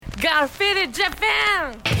Graffiti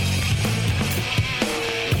Japan!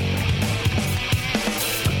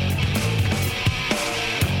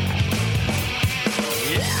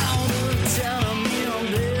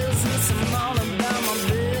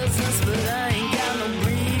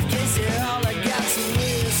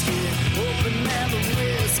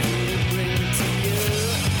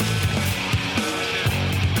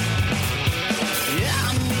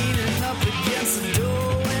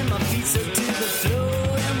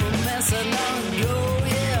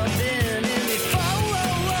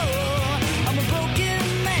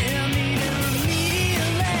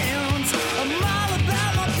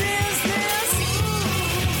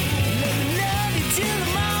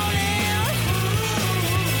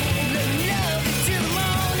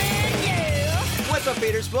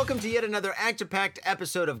 Faders, welcome to yet another action-packed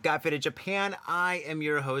episode of Got Faded Japan. I am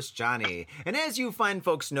your host, Johnny. And as you fine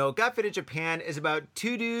folks know, Got Faded Japan is about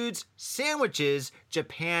two dudes, sandwiches,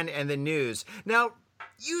 Japan, and the news. Now,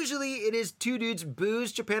 usually it is two dudes,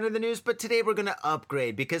 booze, Japan, and the news, but today we're going to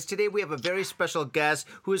upgrade because today we have a very special guest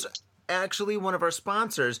who is actually one of our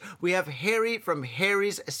sponsors. We have Harry from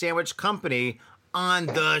Harry's Sandwich Company on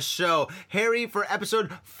the show. Harry, for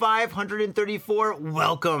episode 534,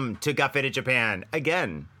 welcome to Got Faded Japan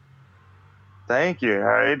again. Thank you. How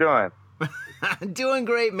are you doing? Doing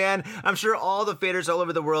great, man. I'm sure all the faders all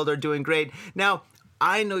over the world are doing great. Now,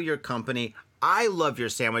 I know your company. I love your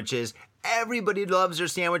sandwiches. Everybody loves your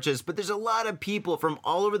sandwiches, but there's a lot of people from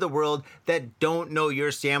all over the world that don't know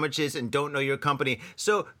your sandwiches and don't know your company.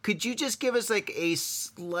 So could you just give us like a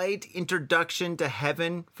slight introduction to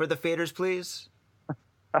heaven for the faders, please?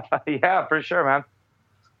 Yeah, for sure, man.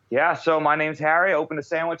 Yeah, so my name's Harry. I opened a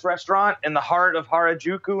sandwich restaurant in the heart of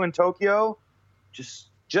Harajuku in Tokyo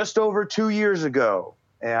just over 2 years ago.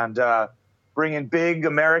 And bringing big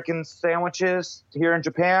American sandwiches here in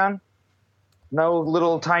Japan. No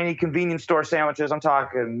little tiny convenience store sandwiches. I'm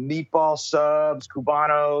talking meatball subs,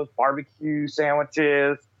 Cubanos, barbecue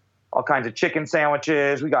sandwiches, all kinds of chicken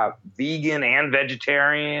sandwiches. We got vegan and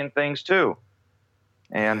vegetarian things too.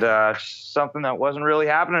 And something that wasn't really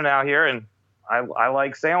happening out here. And I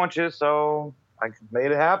like sandwiches, so I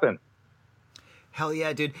made it happen. Hell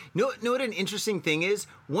yeah, dude. Know what an interesting thing is?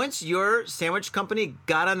 Once your sandwich company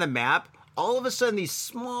got on the map, all of a sudden these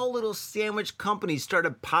small little sandwich companies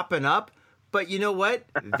started popping up. But you know what?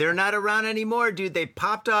 They're not around anymore, dude. They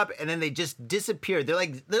popped up and then they just disappeared. They're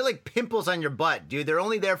like pimples on your butt, dude. They're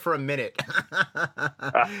only there for a minute.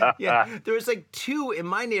 Yeah, there was like two in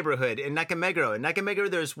my neighborhood in Nakameguro. In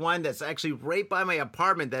Nakameguro, there's one that's actually right by my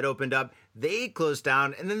apartment that opened up. They closed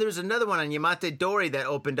down, and then there's another one on Yamate Dori that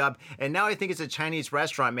opened up, and now I think it's a Chinese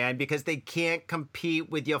restaurant, man, because they can't compete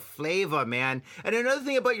with your flavor, man. And another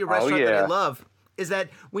thing about your restaurant that I love is that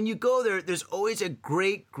when you go there, there's always a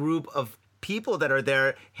great group of people that are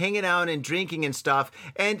there hanging out and drinking and stuff.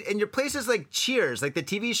 And your place is like Cheers, like the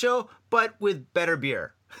TV show, but with better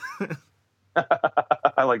beer.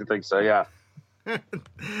 I like to think so, yeah.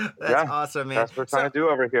 That's awesome, man. That's what we're trying to do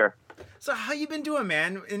over here. So how you been doing,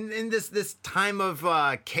 man, in this time of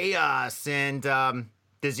chaos and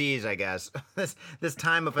disease, I guess? this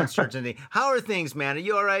time of uncertainty. How are things, man? Are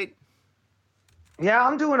you all right? Yeah,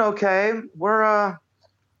 I'm doing okay. We're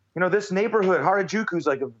this neighborhood, Harajuku, is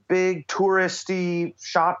like a big touristy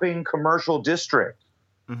shopping commercial district.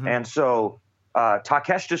 Mm-hmm. And so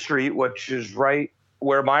Takeshita Street, which is right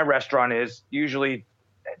where my restaurant is, usually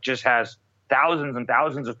just has thousands and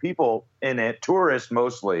thousands of people in it, tourists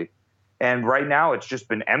mostly. And right now it's just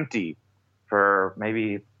been empty for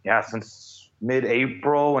since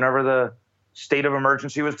mid-April, whenever the state of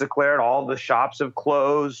emergency was declared. All the shops have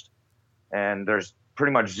closed and there's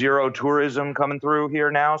pretty much zero tourism coming through here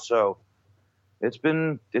now. So it's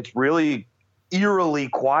really eerily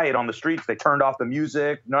quiet on the streets. They turned off the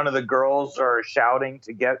music. None of the girls are shouting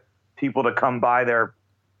to get people to come buy their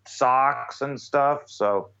socks and stuff.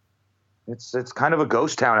 So it's kind of a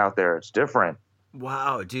ghost town out there. It's different.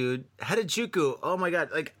 Wow, dude. Harajuku. Oh my God.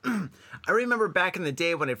 Like, I remember back in the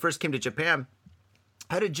day when I first came to Japan,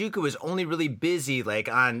 Harajuku was only really busy like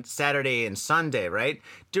on Saturday and Sunday, right?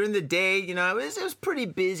 During the day, it was pretty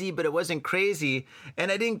busy, but it wasn't crazy.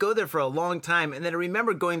 And I didn't go there for a long time. And then I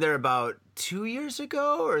remember going there about 2 years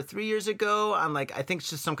ago or 3 years ago on I think it's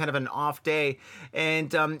just some kind of an off day.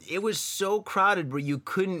 And it was so crowded where you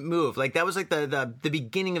couldn't move. Like that was like the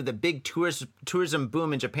beginning of the big tourism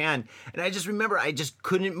boom in Japan. And I just remember I just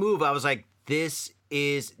couldn't move. I was like, this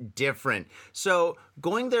is different. So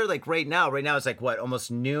going there like right now it's like what, almost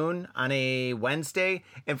noon on a Wednesday,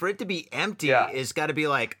 and for it to be empty is got to be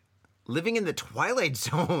like living in the Twilight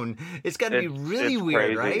Zone. It's got to be really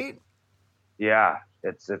weird, crazy. Right? Yeah,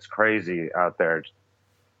 it's crazy out there.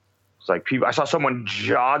 It's like people. I saw someone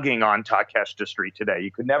jogging on Takeshita Street today.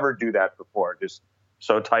 You could never do that before, just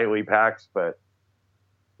so tightly packed. But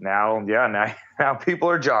now people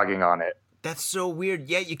are jogging on it. That's so weird.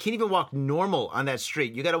 Yeah, you can't even walk normal on that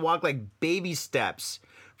street. You got to walk like baby steps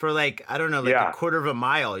for like, I don't know, like a quarter of a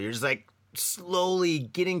mile. You're just like slowly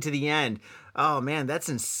getting to the end. Oh man, that's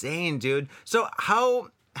insane, dude. So how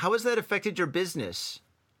has that affected your business?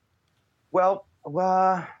 Well,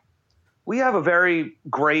 we have a very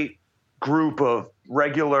great group of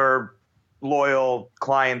regular, loyal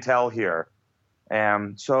clientele here.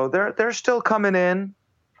 And so they're still coming in,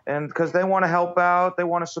 and because they want to help out, they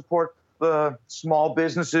want to support the small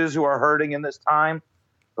businesses who are hurting in this time.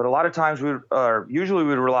 But a lot of times usually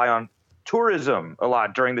we rely on tourism a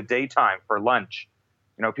lot during the daytime for lunch.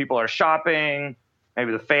 You know, people are shopping,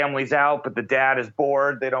 maybe the family's out, but the dad is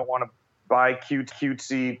bored. They don't want to buy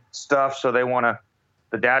cutesy stuff. So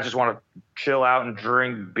the dad just want to chill out and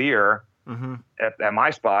drink beer at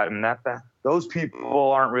my spot. And those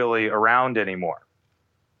people aren't really around anymore.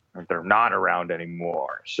 They're not around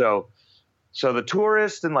anymore. So the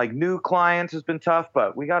tourist and like new clients has been tough,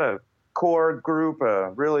 but we got a core group,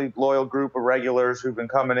 a really loyal group of regulars who've been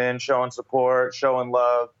coming in, showing support, showing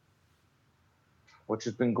love, which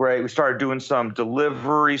has been great. We started doing some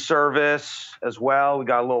delivery service as well. We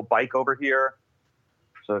got a little bike over here.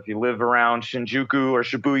 So if you live around Shinjuku or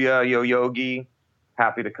Shibuya, Yoyogi,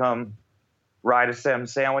 happy to come ride some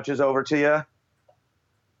sandwiches over to you.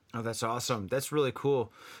 Oh, that's awesome. That's really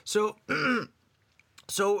cool. So,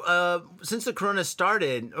 since the corona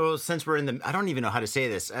started, since we're I don't even know how to say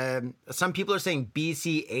this. Some people are saying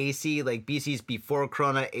BCAC, like BC's before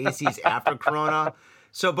corona, AC's after corona.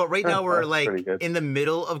 So, but right now we're like in the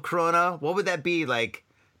middle of corona. What would that be like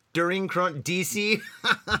during corona? DC?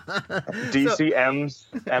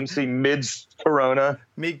 MC mid corona.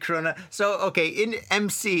 Mid corona. So, okay, in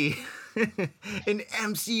MC. In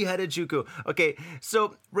MC Harajuku. Okay,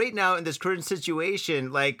 so right now in this current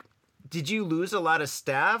situation, like, did you lose a lot of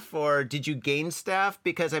staff or did you gain staff?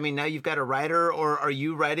 Because, I mean, now you've got a rider, or are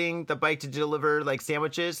you riding the bike to deliver like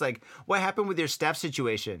sandwiches? Like, what happened with your staff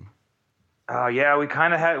situation? Yeah, we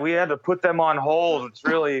had to put them on hold. It's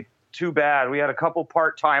really too bad. We had a couple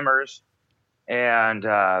part-timers and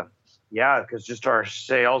because just our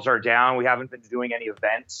sales are down. We haven't been doing any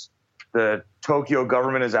events. The Tokyo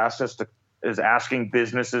government is asking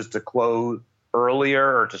businesses to close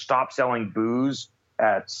earlier or to stop selling booze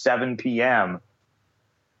at 7 p.m.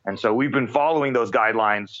 And so we've been following those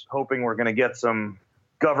guidelines, hoping we're going to get some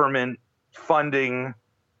government funding.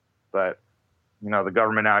 But, you know, the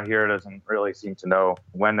government out here doesn't really seem to know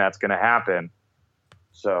when that's going to happen.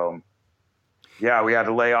 So, yeah, we had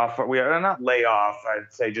to lay off. Not lay off,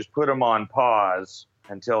 I'd say just put them on pause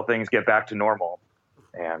until things get back to normal.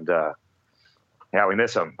 And, we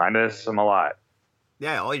miss them. I miss them a lot.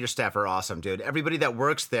 Yeah, all your staff are awesome, dude. Everybody that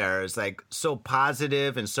works there is like so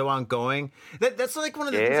positive and so ongoing. That's like one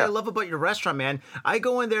of the things I love about your restaurant, man. I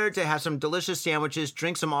go in there to have some delicious sandwiches,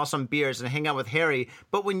 drink some awesome beers, and hang out with Harry.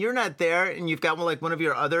 But when you're not there and you've got one of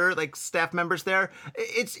your other like staff members there,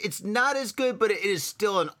 it's not as good, but it is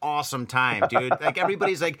still an awesome time, dude. Like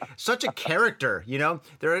everybody's like such a character, you know.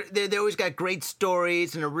 They always got great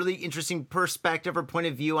stories and a really interesting perspective or point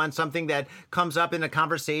of view on something that comes up in a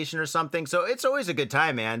conversation or something. So it's always a good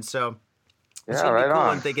time, man. So it's gonna be cool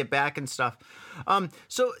when they get back and stuff.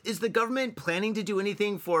 So is the government planning to do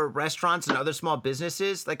anything for restaurants and other small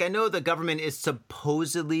businesses? Like, I know the government is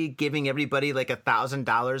supposedly giving everybody like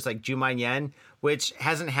 $1,000, like Juman yen, which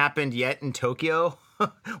hasn't happened yet in Tokyo.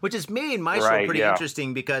 Which has made my show pretty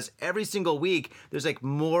interesting because every single week there's like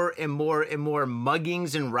more and more and more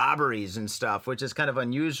muggings and robberies and stuff, which is kind of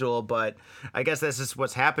unusual, but I guess that's just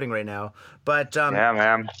what's happening right now. But yeah,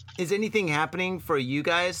 man. Is anything happening for you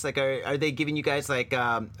guys? Like, are they giving you guys like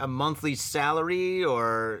a monthly salary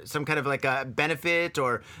or some kind of like a benefit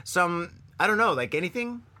or some, I don't know, like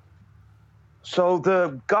anything? So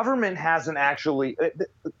the government hasn't actually,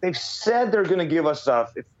 they've said they're going to give us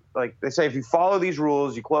stuff. Like they say, if you follow these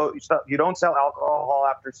rules, you don't sell alcohol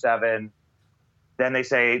after 7. Then they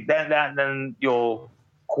say then you'll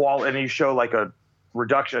and you show like a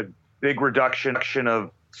big reduction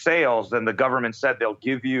of sales. Then the government said they'll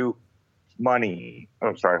give you money.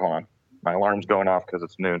 Oh, sorry, hold on, my alarm's going off because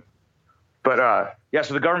it's noon. But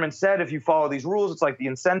so the government said if you follow these rules, it's like the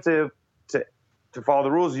incentive to follow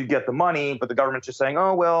the rules, you get the money. But the government's just saying,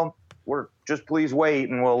 oh well, please wait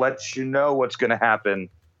and we'll let you know what's going to happen.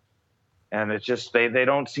 And it's just they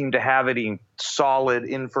don't seem to have any solid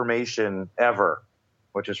information ever,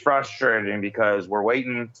 which is frustrating because we're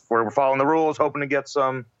following the rules, hoping to get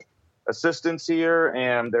some assistance here,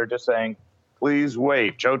 and they're just saying, Please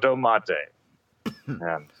wait, Choto Mate.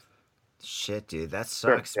 And Shit, dude, that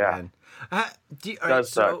sucks, yeah. man. All right,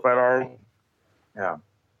 does suck, but yeah.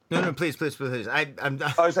 No, please. I'm.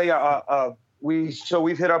 I was saying,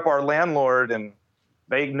 we've hit up our landlord, and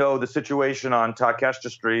they know the situation on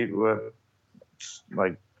Takeshita Street with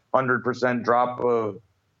like 100% drop of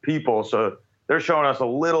people, so they're showing us a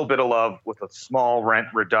little bit of love with a small rent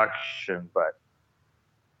reduction, but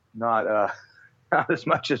not as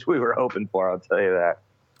much as we were hoping for. I'll tell you that.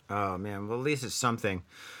 Oh man, well at least it's something.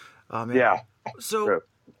 Oh man. Yeah. So. True.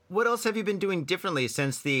 What else have you been doing differently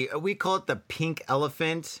since we call it the pink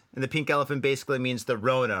elephant, and the pink elephant basically means the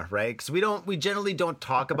Rona, right? Because we generally don't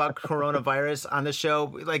talk about coronavirus on the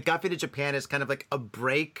show. Like Got Faded Japan is kind of like a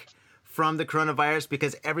break from the coronavirus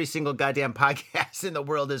because every single goddamn podcast in the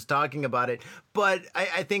world is talking about it. But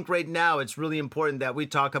I think right now it's really important that we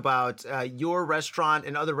talk about your restaurant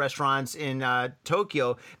and other restaurants in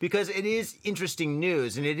Tokyo, because it is interesting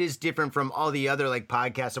news and it is different from all the other like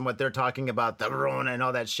podcasts and what they're talking about, the Rona and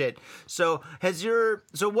all that shit. So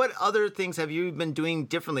what other things have you been doing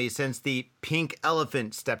differently since the pink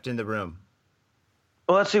elephant stepped in the room?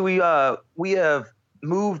 Well, let's see. We have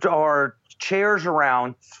moved our chairs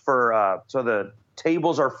around for so the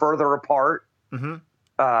tables are further apart.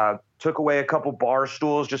 Mm-hmm. Took away a couple bar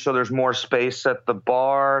stools just so there's more space at the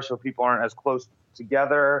bar so people aren't as close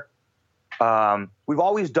together. We've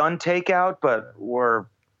always done takeout, but we're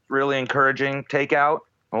really encouraging takeout.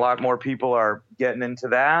 A lot more people are getting into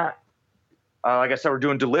that. Like I said, we're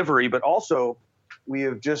doing delivery, but also we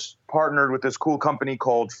have just partnered with this cool company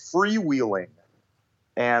called Freewheeling,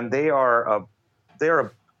 and they're a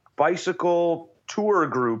bicycle tour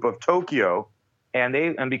group of Tokyo,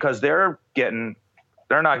 and because they're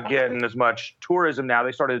not getting as much tourism now,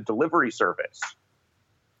 they started a delivery service.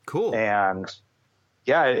 Cool. And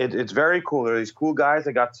yeah, it's very cool. There are these cool guys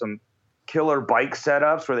that got some killer bike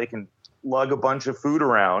setups where they can lug a bunch of food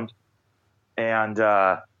around, and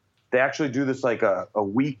they actually do this like a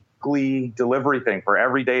weekly delivery thing for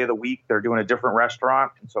every day of the week. They're doing a different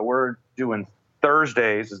restaurant, and so we're doing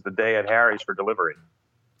Thursdays is the day at Harry's for delivery.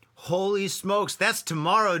 Holy smokes, that's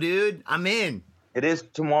tomorrow, dude. I'm in. It is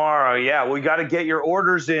tomorrow, yeah. We got to get your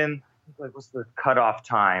orders in. Like, what's the cutoff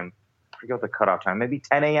time? I forget what the cutoff time. Maybe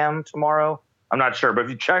 10 a.m. tomorrow? I'm not sure. But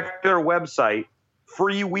if you check their website,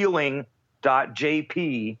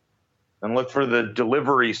 freewheeling.jp, and look for the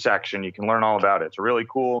delivery section, you can learn all about it. It's a really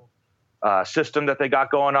cool system that they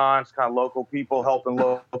got going on. It's kind of local people helping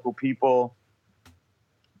local people.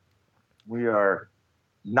 We are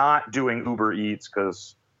not doing Uber Eats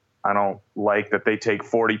because I don't like that they take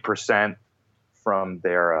 40% from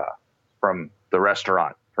their from the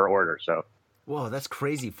restaurant per order. So, whoa, that's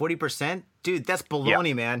crazy. 40%, dude. That's baloney,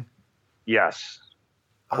 yeah. Man. Yes,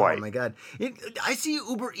 quite. Oh my god, I see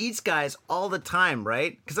Uber Eats guys all the time,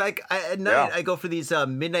 right? Because at night I go for these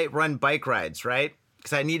midnight run bike rides, right?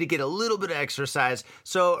 Because I need to get a little bit of exercise.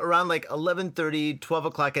 So around like 11:30, 12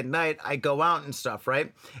 o'clock at night, I go out and stuff,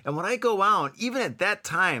 right? And when I go out, even at that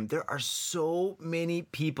time, there are so many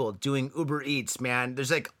people doing Uber Eats, man. There's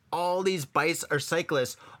like all these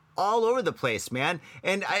cyclists all over the place, man.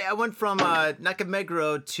 And I went from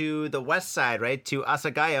Nakameguro to the west side, right, to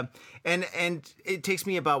Asagaya. And it takes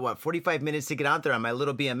me about, 45 minutes to get out there on my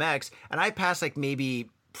little BMX. And I pass like maybe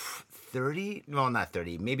 30, well, not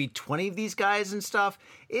 30, maybe 20 of these guys and stuff.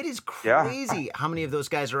 It is crazy how many of those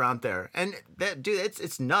guys are out there. And that, dude,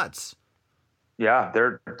 it's nuts. Yeah,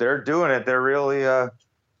 they're doing it. They're really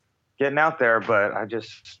getting out there, but I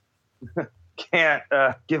just can't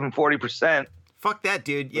give them 40%. Fuck that,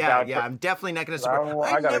 dude. Yeah, I'm definitely not going to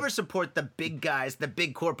support. I never support the big guys, the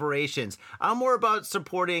big corporations. I'm more about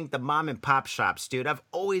supporting the mom and pop shops, dude. I've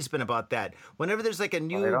always been about that. Whenever there's like a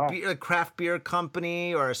new craft beer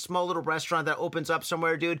company or a small little restaurant that opens up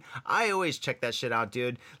somewhere, dude, I always check that shit out,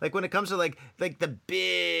 dude. Like when it comes to like the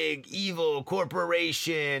big evil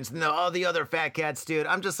corporations and all the other fat cats, dude,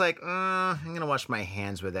 I'm just like, I'm going to wash my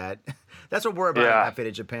hands with that. That's what we're about in Got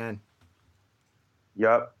Faded Japan.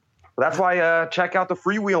 Yep. That's why check out the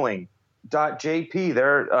freewheeling.jp.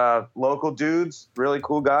 They're local dudes, really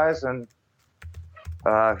cool guys, and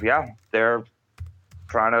they're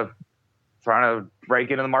trying to break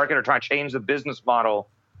into the market or trying to change the business model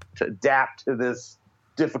to adapt to this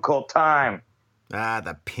difficult time.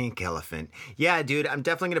 The pink elephant. Yeah, dude, I'm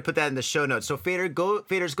definitely going to put that in the show notes. So faders,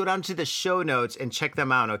 go down to the show notes and check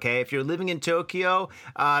them out, okay? If you're living in Tokyo,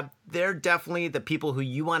 they're definitely the people who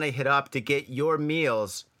you want to hit up to get your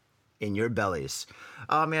meals in your bellies.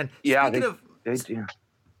 Oh man. Yeah,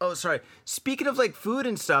 Oh, sorry. Speaking of like food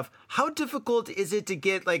and stuff, how difficult is it to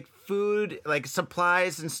get like food, like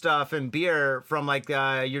supplies and stuff and beer from like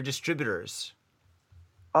your distributors?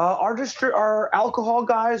 Our alcohol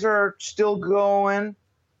guys are still going.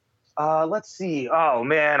 Let's see. Oh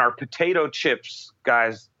man, our potato chips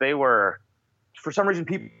guys, for some reason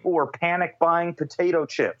people were panic buying potato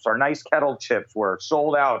chips. Our nice kettle chips were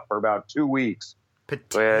sold out for about 2 weeks.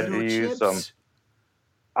 Potato chips?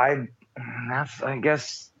 I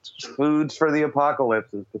guess foods for the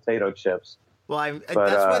apocalypse is potato chips. Well, that's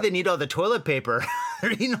why they need all the toilet paper.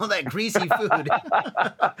 They're eating all that greasy food.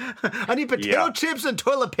 I need potato chips and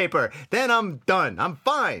toilet paper. Then I'm done. I'm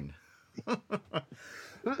fine.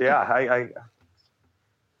 Yeah, I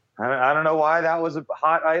don't know why that was a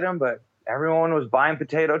hot item, but everyone was buying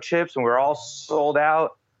potato chips, and we were all sold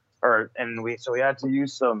out. So we had to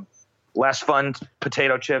use some less fun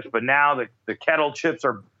potato chips. But now the kettle chips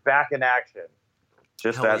are back in action,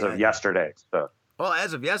 just of yesterday. So. Well,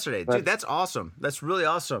 as of yesterday, dude, that's awesome. That's really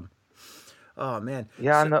awesome. Oh man.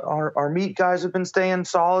 Yeah, and our meat guys have been staying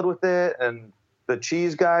solid with it, and the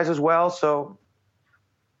cheese guys as well. So.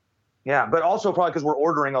 Yeah, but also probably because we're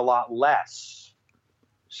ordering a lot less.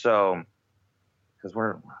 So, because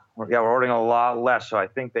we're ordering a lot less, so I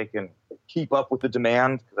think they can keep up with the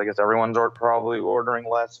demand. Because I guess everyone's probably ordering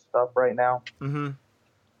less stuff right now. Mm-hmm.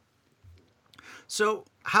 So,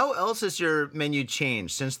 how else has your menu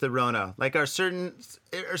changed since the Rona? Like, are certain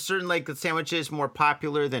like the sandwiches more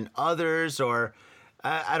popular than others, or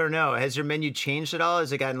I don't know? Has your menu changed at all?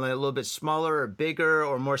 Has it gotten a little bit smaller, or bigger,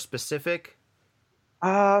 or more specific?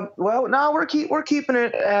 Well, no, we're keeping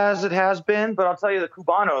it as it has been, but I'll tell you, the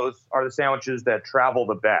Cubanos are the sandwiches that travel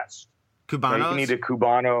the best. Cubanos? You can eat a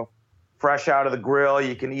Cubano fresh out of the grill.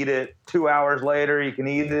 You can eat it 2 hours later. You can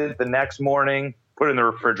eat it the next morning. Put it in the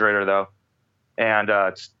refrigerator, though. And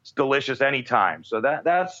it's delicious anytime. So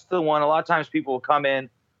that's the one. A lot of times people will come in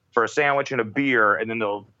for a sandwich and a beer, and then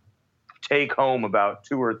they'll take home about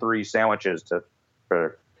 2 or 3 sandwiches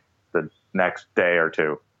for the next day or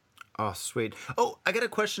two. Oh, sweet. Oh, I got a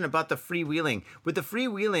question about the freewheeling. With the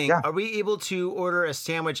freewheeling, Are we able to order a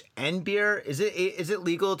sandwich and beer? Is it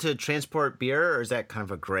legal to transport beer, or is that kind of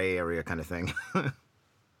a gray area kind of thing?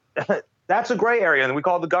 That's a gray area. And we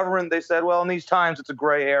called the government. They said, well, in these times, it's a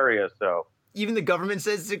gray area. So even the government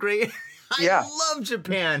says it's a gray area? Yeah. I love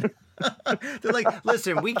Japan. They're like,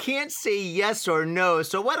 listen, we can't say yes or no,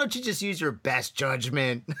 so why don't you just use your best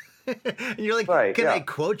judgment? And you're like, can I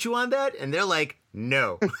quote you on that? And they're like,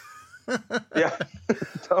 no. Yeah,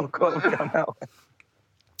 don't quote me on that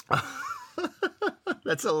one.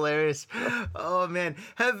 That's hilarious. Oh man,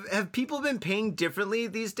 have people been paying differently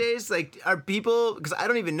these days? Like, are people? Because I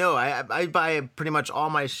don't even know. I buy pretty much all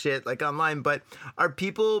my shit like online, but are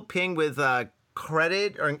people paying with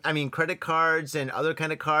credit credit cards and other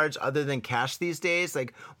kind of cards other than cash these days?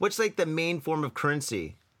 Like, what's like the main form of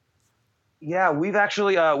currency? Yeah, we've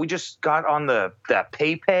actually we just got on that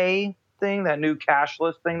PayPay thing, that new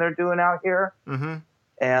cashless thing they're doing out here. Mm-hmm.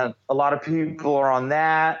 And a lot of people are on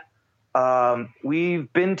that.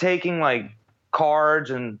 We've been taking like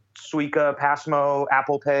cards and Suica, Passmo,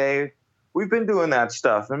 Apple Pay. We've been doing that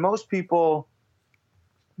stuff. And most people,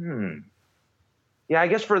 yeah, I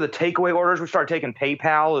guess for the takeaway orders, we start taking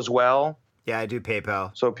PayPal as well. Yeah, I do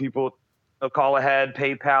PayPal. So people will call ahead,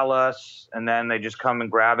 PayPal us, and then they just come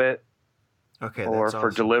and grab it. Okay, or that's for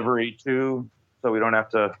awesome. Delivery too, so we don't have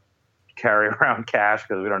to carry around cash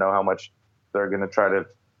because we don't know how much they're going to try to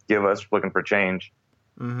give us looking for change.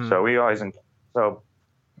 Mm-hmm. So we always, I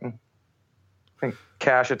think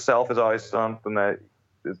cash itself is always something that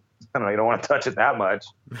is, I don't know, you don't want to touch it that much.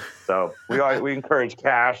 So we encourage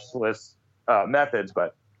cashless methods,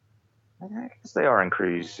 but I guess they are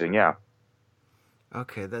increasing. Yeah.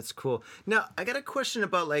 Okay, that's cool. Now I got a question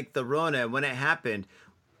about like the Rona when it happened.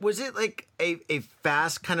 Was it like a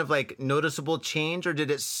fast kind of like noticeable change, or did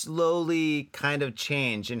it slowly kind of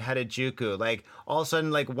change in Harajuku? Like all of a sudden,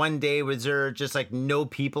 like one day, was there just like no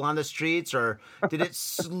people on the streets, or did it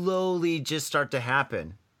slowly just start to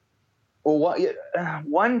happen? Well,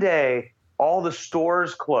 one day all the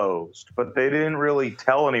stores closed, but they didn't really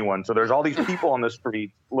tell anyone. So there's all these people on the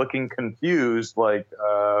street looking confused, like,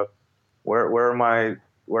 where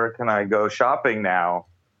can I go shopping now?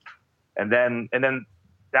 And then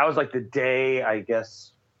that was like the day, I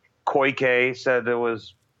guess, Koike said there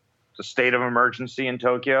was a state of emergency in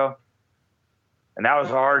Tokyo. And that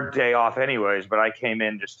was our day off anyways, but I came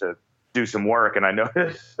in just to do some work, and I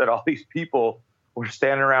noticed that all these people were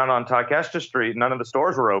standing around on Takeshita Street. None of the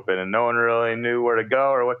stores were open, and no one really knew where to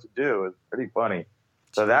go or what to do. It was pretty funny.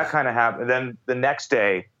 So that kind of happened. Then the next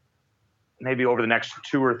day, maybe over the next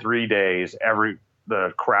 2 or 3 days,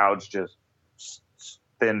 the crowds just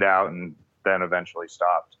thinned out and then eventually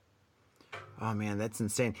stopped. Oh man, that's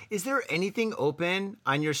insane. Is there anything open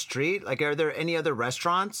on your street? Like, are there any other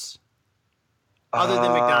restaurants other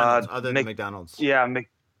than McDonald's? Yeah,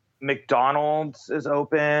 McDonald's is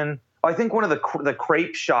open. I think one of the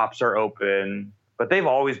crepe shops are open, but they've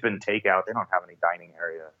always been takeout. They don't have any dining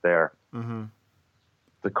area there. Mm-hmm.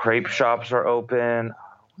 The crepe shops are open.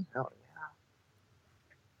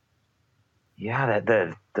 Yeah,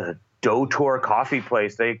 the Dough Tour coffee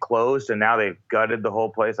place, they closed and now they've gutted the whole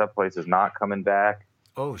place. That place is not coming back.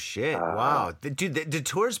 Oh shit! Wow, dude, the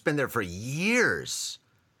tour's been there for years.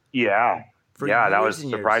 Yeah, that was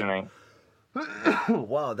surprising.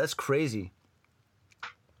 Wow, that's crazy.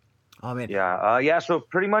 Oh man. Yeah. So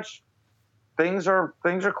pretty much things are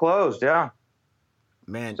closed. Yeah.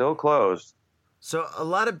 Man, still closed. So a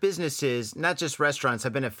lot of businesses, not just restaurants,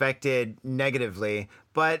 have been affected negatively.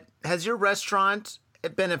 But has your restaurant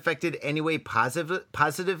been affected any way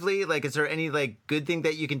positively? Like, is there any good thing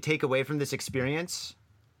that you can take away from this experience?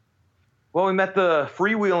 Well, we met the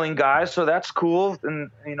freewheeling guys, so that's cool. And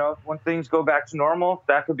when things go back to normal,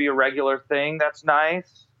 that could be a regular thing. That's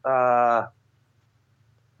nice. What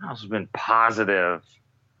else has been positive?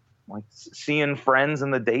 Like seeing friends in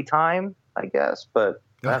the daytime, I guess. But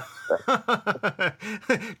that's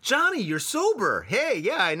Johnny, you're sober. Hey,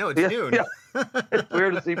 yeah, I know it's noon. Yeah. It's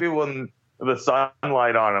weird to see people in the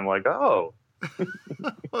sunlight on. I'm like, oh.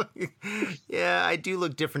 Yeah, I do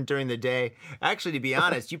look different during the day. Actually, to be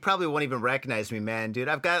honest, you probably won't even recognize me, man, dude.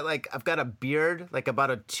 I've got a beard, like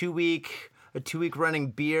about a 2-week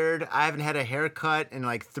running beard. I haven't had a haircut in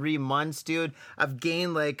 3 months, dude. I've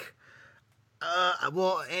gained I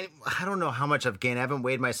don't know how much I've gained. I haven't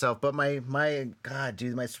weighed myself, but my God,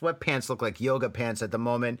 dude, my sweatpants look like yoga pants at the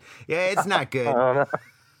moment. Yeah, it's not good.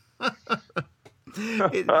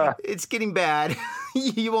 It's getting bad.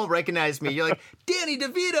 You won't recognize me. You're like, Danny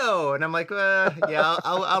DeVito. And I'm like, yeah,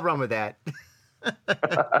 I'll run with that.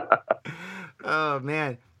 Oh,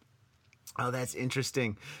 man. Oh, that's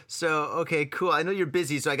interesting. So, okay, cool. I know you're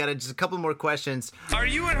busy, so I got just a couple more questions. Are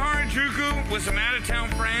you at Harajuku with some out-of-town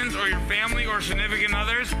friends or your family or significant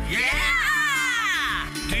others? Yeah!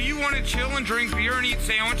 Do you want to chill and drink beer and eat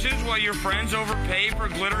sandwiches while your friends overpay for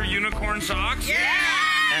glitter unicorn socks? Yeah!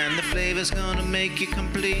 And the flavor's gonna make you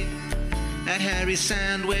complete at Harry's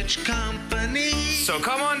Sandwich Company. So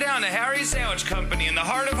come on down to Harry's Sandwich Company in the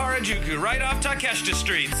heart of Harajuku, right off Takeshita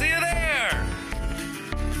Street. See you there!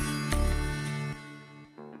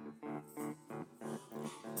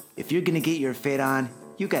 If you're gonna get your fade on,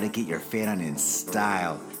 you gotta get your fade on in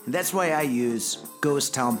style. And that's why I use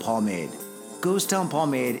Ghost Town Pomade. Ghost Town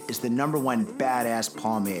Pomade is the #1 badass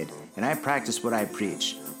pomade, and I practice what I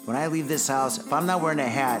preach. When I leave this house, if I'm not wearing a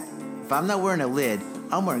hat, if I'm not wearing a lid,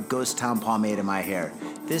 I'm wearing Ghost Town Pomade in my hair.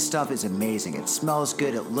 This stuff is amazing. It smells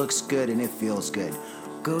good, it looks good, and it feels good.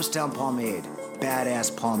 Ghost Town Pomade,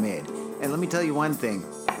 badass pomade. And let me tell you one thing,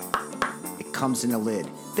 it comes in a lid.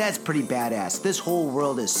 That's pretty badass. This whole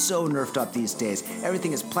world is so nerfed up these days.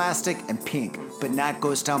 Everything is plastic and pink, but not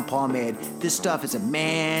Ghost Town Pomade. This stuff is a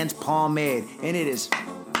man's pomade, and it is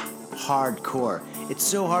hardcore. It's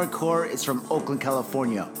so hardcore, it's from Oakland,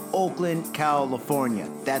 California. Oakland, California.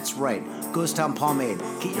 That's right. Ghost Town Pomade.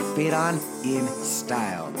 Get your fade on in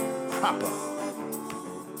style. Proper.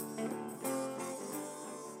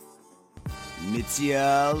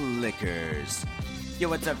 Mitsuya Liquors. Yo,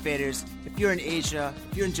 what's up, faders? If you're in Asia,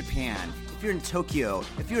 if you're in Japan, if you're in Tokyo,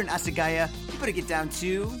 if you're in Asagaya, you better get down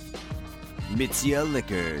to Mitsuya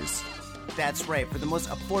Liquors. That's right, for the most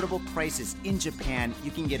affordable prices in Japan,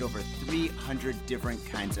 you can get over 300 different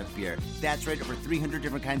kinds of beer. That's right, over 300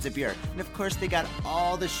 different kinds of beer. And of course, they got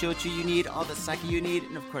all the shochu you need, all the sake you need,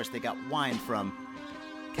 and of course, they got wine from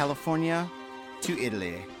California to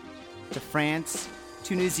Italy to France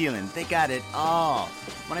to New Zealand. They got it all.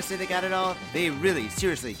 When I say they got it all, they really,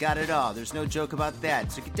 seriously got it all. There's no joke about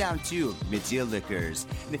that. So get down to Mitsuya Liquors.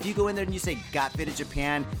 And if you go in there and you say, got fit in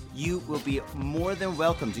Japan, you will be more than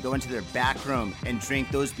welcome to go into their back room and drink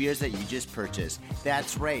those beers that you just purchased.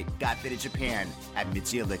 That's right, got fit in Japan at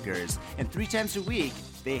Mitsuya Liquors. And 3 times a week,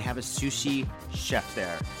 they have a sushi chef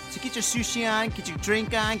there. So get your sushi on, get your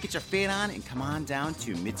drink on, get your fade on, and come on down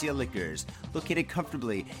to Mitsuya Liquors, located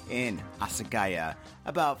comfortably in Asagaya,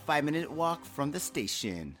 about 5-minute walk from the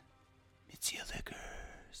station. Mitsuya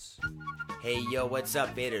Liquors. Hey, yo, what's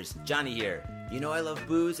up, faders? Johnny here. You know I love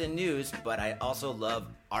booze and news, but I also love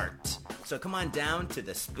art. So come on down to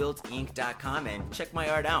thespiltink.com and check my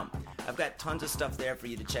art out. I've got tons of stuff there for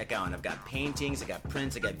you to check out. And I've got paintings, I got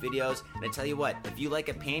prints, I got videos. And I tell you what, if you like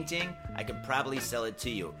a painting, I could probably sell it to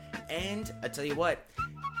you. And I tell you what,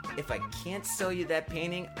 if I can't sell you that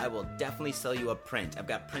painting, I will definitely sell you a print. I've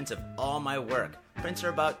got prints of all my work. Prints are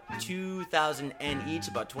about 2,000 N each,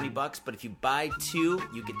 about $20, but if you buy 2,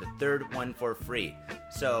 you get the 3rd one for free.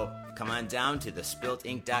 So come on down to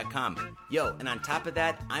thespiltink.com. Yo, and on top of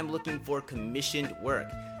that, I'm looking for commissioned work.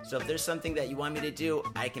 So if there's something that you want me to do,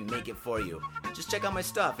 I can make it for you. Just check out my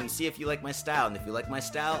stuff and see if you like my style. And if you like my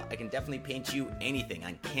style, I can definitely paint you anything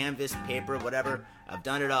on canvas, paper, whatever. I've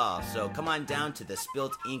done it all. So come on down to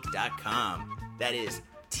thespiltink.com. That is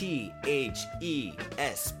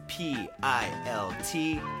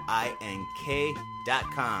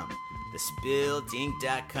THESPILTINK.com.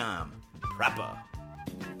 Thespiltink.com. Proper.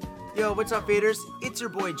 Yo, what's up, faders? It's your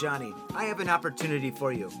boy Johnny. I have an opportunity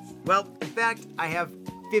for you. Well, in fact, I have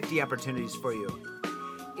 50 opportunities for you.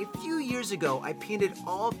 A few years ago, I painted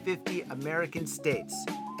all 50 American states.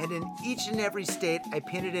 And in each and every state, I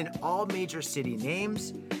painted in all major city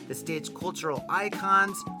names, the state's cultural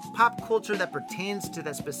icons, pop culture that pertains to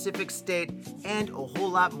that specific state, and a whole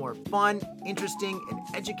lot more fun, interesting, and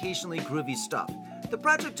educationally groovy stuff. The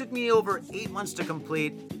project took me over 8 months to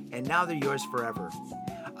complete, and now they're yours forever.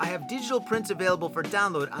 I have digital prints available for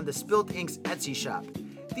download on the Spilt Ink's Etsy shop.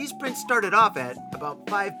 These prints started off at about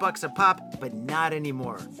 $5 a pop, but not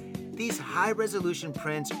anymore. These high-resolution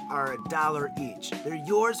prints are $1 each. They're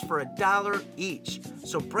yours for $1 each.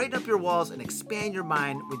 So brighten up your walls and expand your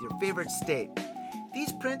mind with your favorite state.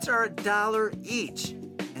 These prints are $1 each,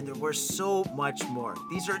 and they're worth so much more.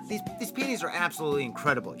 These paintings are absolutely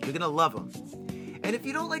incredible. You're gonna love them. And if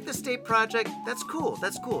you don't like the state project, that's cool.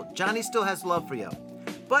 That's cool. Johnny still has love for you.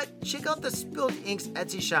 But check out the Spilt Ink's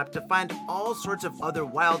Etsy shop to find all sorts of other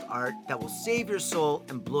wild art that will save your soul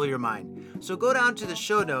and blow your mind. So go down to the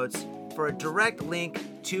show notes for a direct link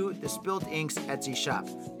to the Spilt Ink's Etsy shop.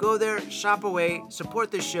 Go there, shop away, support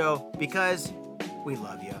the show because we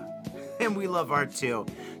love you. And we love art too.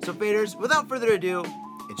 So faders, without further ado,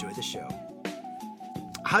 enjoy the show.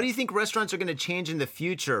 How do you think restaurants are going to change in the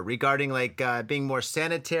future regarding being more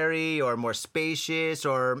sanitary or more spacious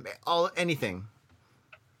or anything?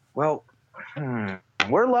 Well,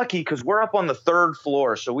 we're lucky because we're up on the 3rd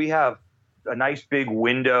floor, so we have a nice big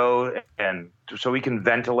window, and so we can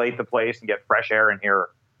ventilate the place and get fresh air in here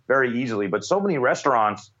very easily. But so many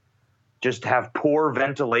restaurants just have poor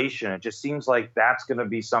ventilation. It just seems like that's going to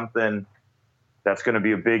be something that's going to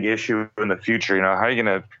be a big issue in the future. You know, how are you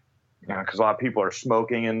going to, because a lot of people are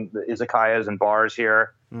smoking in the izakayas and bars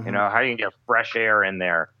here. Mm-hmm. You know, how do you get fresh air in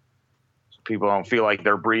there so people don't feel like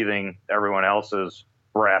they're breathing everyone else's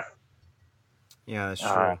breath? Yeah, that's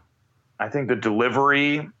true. I think the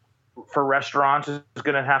delivery for restaurants is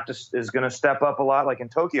going to step up a lot. Like in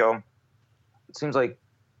Tokyo, it seems like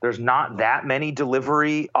there's not that many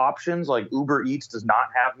delivery options. Like Uber Eats does not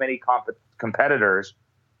have many competitors,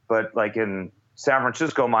 but like in San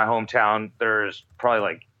Francisco, my hometown, there's probably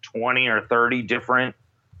like 20 or 30 different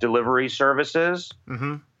delivery services.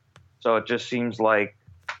 Mm-hmm. So it just seems like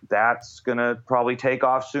that's going to probably take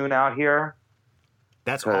off soon out here.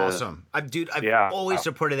 That's awesome. I've always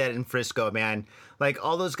supported that in Frisco, man. Like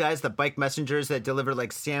all those guys, the bike messengers that deliver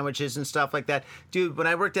like sandwiches and stuff like that. Dude, when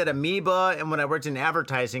I worked at Amoeba and when I worked in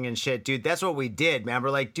advertising and shit, dude, that's what we did, man.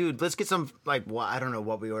 We're like, dude, let's get some I don't know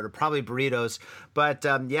what we ordered, probably burritos. But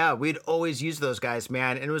we'd always use those guys,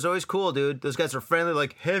 man. And it was always cool, dude. Those guys are friendly,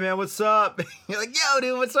 like, hey, man, what's up? You're like, yo,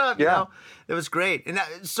 dude, what's up? Yeah. You know? It was great. And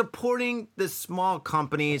supporting the small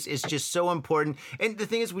companies is just so important. And the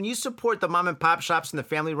thing is, when you support the mom and pop shops and the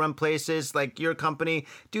family run places like your company,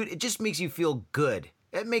 dude, it just makes you feel good.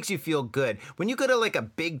 It makes you feel good. When you go to like a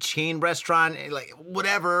big chain restaurant, like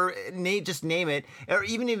whatever, just name it, or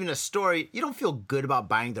even a store, you don't feel good about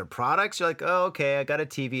buying their products. You're like, oh, okay, I got a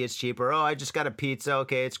TV, it's cheaper. Oh, I just got a pizza,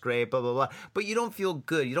 okay, it's great, blah, blah, blah. But you don't feel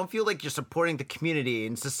good. You don't feel like you're supporting the community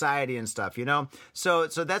and society and stuff, you know? So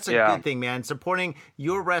that's a good thing, man. Supporting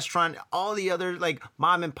your restaurant, all the other like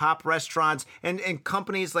mom and pop restaurants and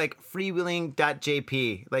companies like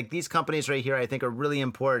freewheeling.jp. Like these companies right here, I think are really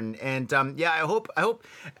important. And I hope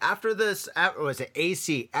after this,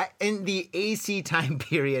 in the AC time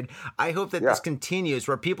period, I hope that this continues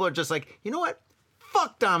where people are just like, you know what?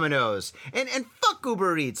 Fuck Domino's and fuck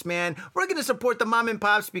Uber Eats, man. We're going to support the mom and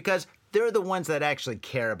pops because they're the ones that actually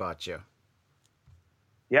care about you.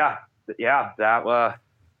 Yeah. Hell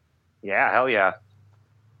yeah.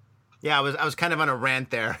 Yeah, I was kind of on a rant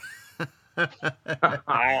there.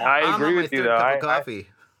 I agree with you, though. Cup of coffee.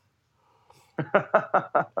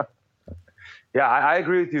 Yeah, I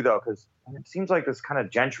agree with you, though, because it seems like this kind of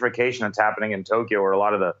gentrification that's happening in Tokyo where a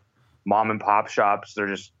lot of the mom and pop shops, they're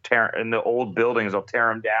just in the old buildings, they'll tear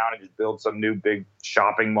them down and just build some new big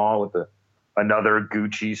shopping mall with the another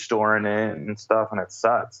Gucci store in it and stuff, and it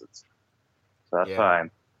sucks. So that's why I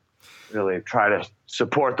really try to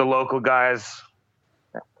support the local guys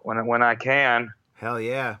when I can. Hell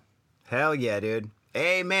yeah, dude.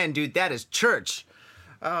 Amen, dude. That is church.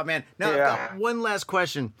 Oh man. Now I've got one last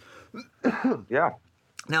question. Yeah.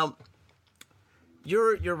 Now,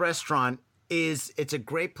 your restaurant it's a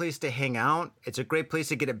great place to hang out. It's a great place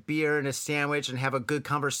to get a beer and a sandwich and have a good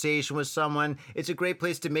conversation with someone. It's a great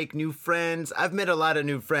place to make new friends. I've met a lot of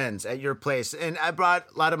new friends at your place, and I brought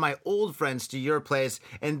a lot of my old friends to your place,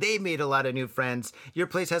 and they made a lot of new friends. Your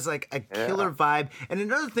place has like a killer vibe. And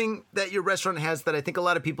another thing that your restaurant has that I think a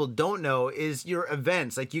lot of people don't know is your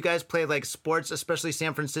events. Like you guys play like sports, especially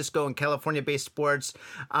San Francisco and California-based sports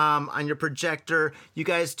on your projector. You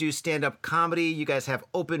guys do stand-up comedy. You guys have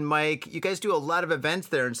open mic. You guys do a lot of events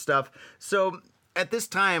there and stuff. So at this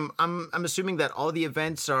time, I'm assuming that all the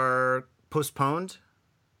events are postponed?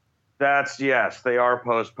 Yes, they are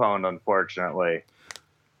postponed, unfortunately.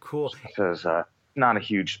 Cool. Because not a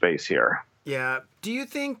huge space here. Yeah. Do you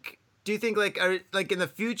think like in the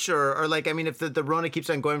future, or like, I mean, if the Rona keeps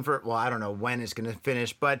on going for, well, I don't know when it's going to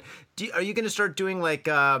finish, but are you going to start doing like,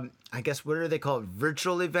 I guess, what are they called?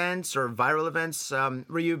 Virtual events or viral events,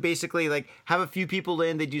 where you basically like have a few people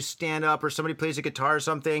in, they do stand up, or somebody plays a guitar or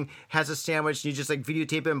something, has a sandwich, and you just like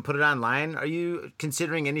videotape it and put it online. Are you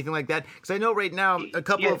considering anything like that? Because I know right now a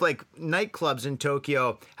couple of like nightclubs in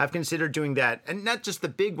Tokyo have considered doing that, and not just the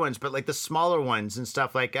big ones, but like the smaller ones and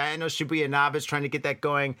stuff. Like I know Shibuya Nava is trying to get that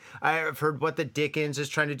going. I've heard What the Dickens is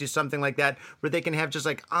trying to do something like that, where they can have just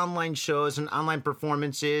like online shows and online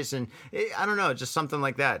performances, and I don't know, just something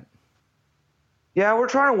like that. Yeah, we're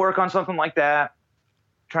trying to work on something like that,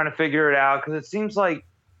 trying to figure it out, because it seems like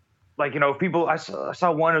people. I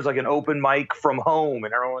saw one as like an open mic from home,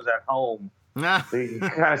 and everyone was at home. So you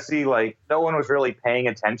kind of see like no one was really paying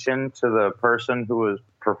attention to the person who was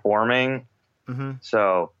performing. Mm-hmm.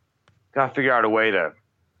 So, gotta figure out a way to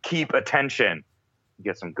keep attention.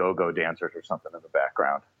 Get some go-go dancers or something in the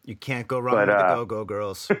background. You can't go wrong with the go-go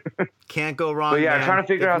girls. Can't go wrong. But yeah, man. Trying to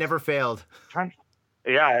figure out. Never failed.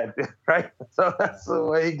 Yeah, right. So that's the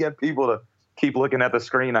way you get people to keep looking at the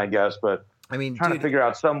screen, I guess. But I mean, trying to figure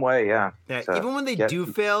out some way, yeah. Even when they do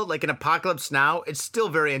fail, like in Apocalypse Now, it's still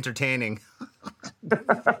very entertaining.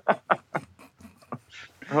 I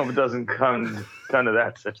hope it doesn't come to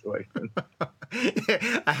that situation.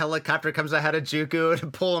 A helicopter comes out of Juku to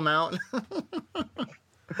pull them out.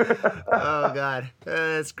 Oh God,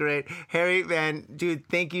 that's great. Harry, man, dude,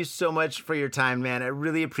 thank you so much for your time, man. I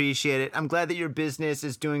really appreciate it. I'm glad that your business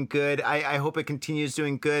is doing good. I hope it continues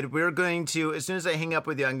doing good. We're going to, as soon as I hang up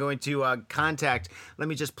with you, I'm going to contact, let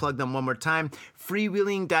me just plug them one more time,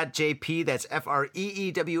 freewheeling.jp. That's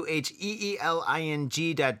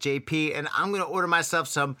FREEWHEELING.jp. And I'm going to order myself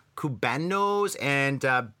some Cubanos and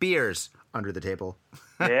beers under the table.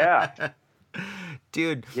 Yeah.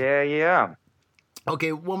 Dude. Yeah.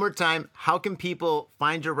 Okay, one more time. How can people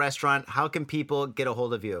find your restaurant? How can people get a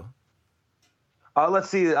hold of you? Let's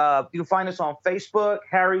see. You can find us on Facebook,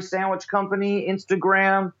 Harry Sandwich Company,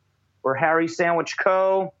 Instagram, or Harry Sandwich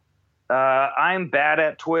Co. I'm bad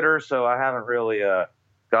at Twitter, so I haven't really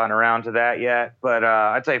gotten around to that yet. But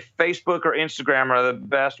I'd say Facebook or Instagram are the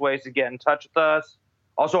best ways to get in touch with us.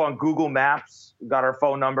 Also on Google Maps, we've got our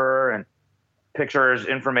phone number and pictures,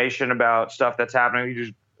 information about stuff that's happening. You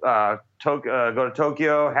just go to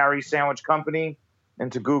Tokyo, Harry Sandwich Company,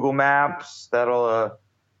 into Google Maps. It'll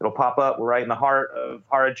pop up. We're right in the heart of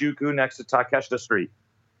Harajuku, next to Takeshita Street.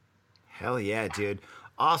 Hell yeah, dude.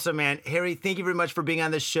 Awesome, man. Harry, thank you very much for being on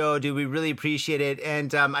the show, dude. We really appreciate it.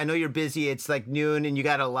 And I know you're busy. It's like noon, and you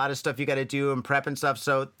got a lot of stuff you got to do and prep and stuff.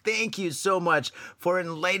 So thank you so much for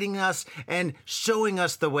enlightening us and showing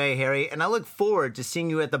us the way, Harry. And I look forward to seeing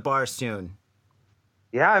you at the bar soon.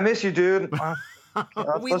 Yeah, I miss you, dude.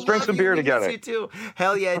 Let's drink some beer together. You too.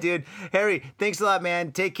 Hell yeah, dude. Harry, thanks a lot,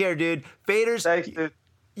 man. Take care, dude. Faders, thanks, dude.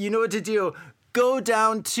 You know what to do. Go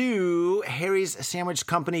down to Harry's Sandwich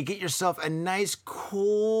Company, get yourself a nice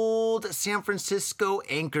cold San Francisco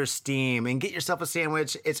Anchor Steam, and get yourself a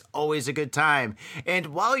sandwich. It's always a good time. And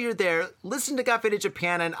while you're there, listen to Got Faded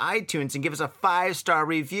Japan on iTunes and give us a 5-star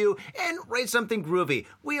review and write something groovy.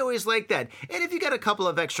 We always like that. And if you got a couple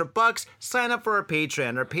of extra bucks, sign up for our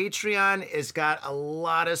Patreon. Our Patreon has got a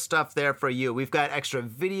lot of stuff there for you. We've got extra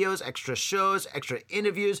videos, extra shows, extra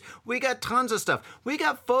interviews. We got tons of stuff. We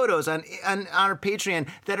got photos on our Patreon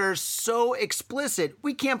that are so explicit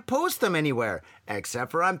we can't post them anywhere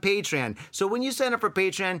except for on Patreon. So when you sign up for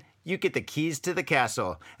Patreon, you get the keys to the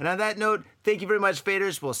castle. And on that note, thank you very much,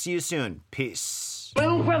 Faders. We'll see you soon. Peace. My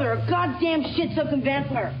own brother, a goddamn shit-sucking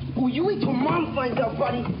vampire. Oh, you wait till Mom finds out,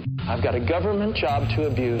 buddy. I've got a government job to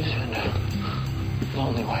abuse and a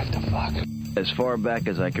lonely wife to fuck. As far back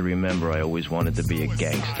as I can remember, I always wanted to be a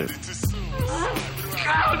gangster.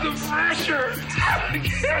 God, the pressure! I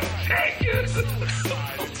can't take it!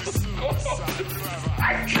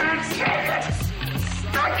 I can't take it!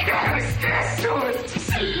 I can't stand to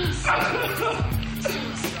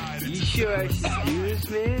it! You sure excuse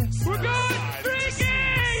me? We're going drinking!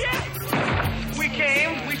 Yeah. We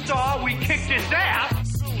came, we saw, we kicked his ass!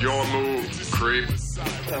 Your move, creep.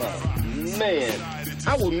 Oh, man.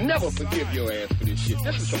 I will never forgive your ass for this shit.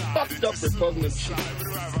 This is some fucked up repugnant shit.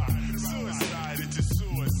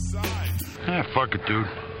 Ah, fuck it, dude.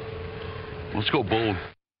 Let's go bold.